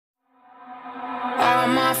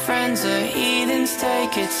my friends are heathens,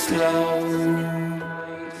 take it slow.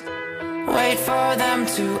 Wait for them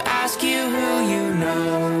to ask you who you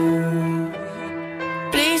know.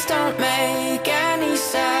 Please don't make any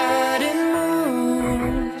sudden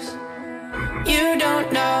moves. You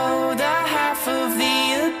don't know the half of the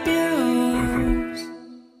abuse.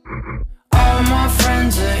 All my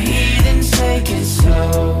friends are heathens, take it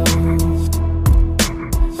slow.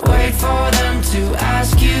 Wait for them to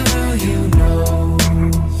ask you who you know.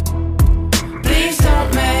 Please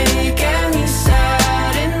don't make any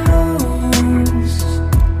sudden moves.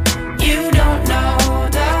 You don't know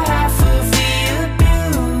the half of the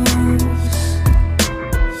abuse.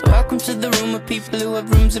 Welcome to the room of people who have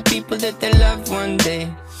rooms of people that they love one day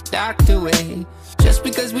docked away. Just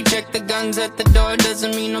because we check the guns at the door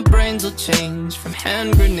doesn't mean our brains will change from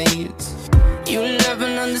hand grenades. You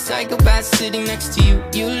loving on the psychopath sitting next to you.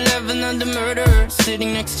 You loving on the murderer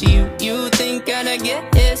sitting next to you. You think I'd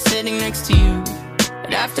get here sitting next to you.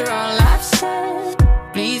 But after all I've said,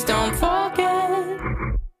 please don't forget.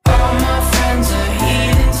 All my friends are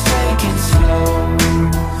heathens, take it slow.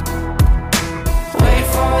 Wait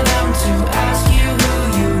for them to ask you who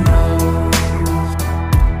you know.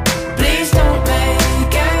 Please don't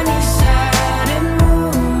make any sudden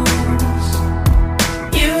moves.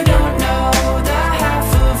 You don't know the half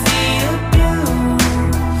of the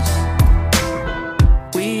abuse.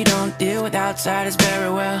 We don't deal with outsiders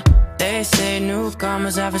very well. They say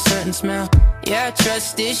newcomers have a certain smell. Yeah,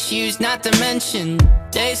 trust issues not to mention.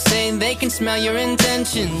 They say they can smell your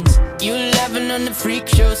intentions. You laughing on the freak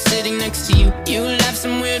show sitting next to you. You laugh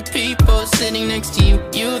some weird people sitting next to you.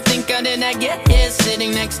 You think I did not get here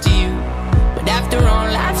sitting next to you. But after all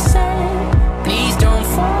I've said, please don't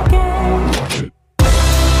forget.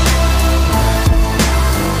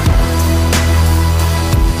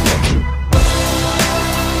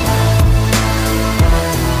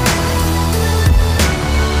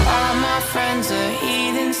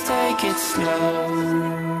 Take it slow.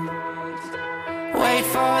 Wait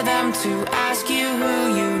for them to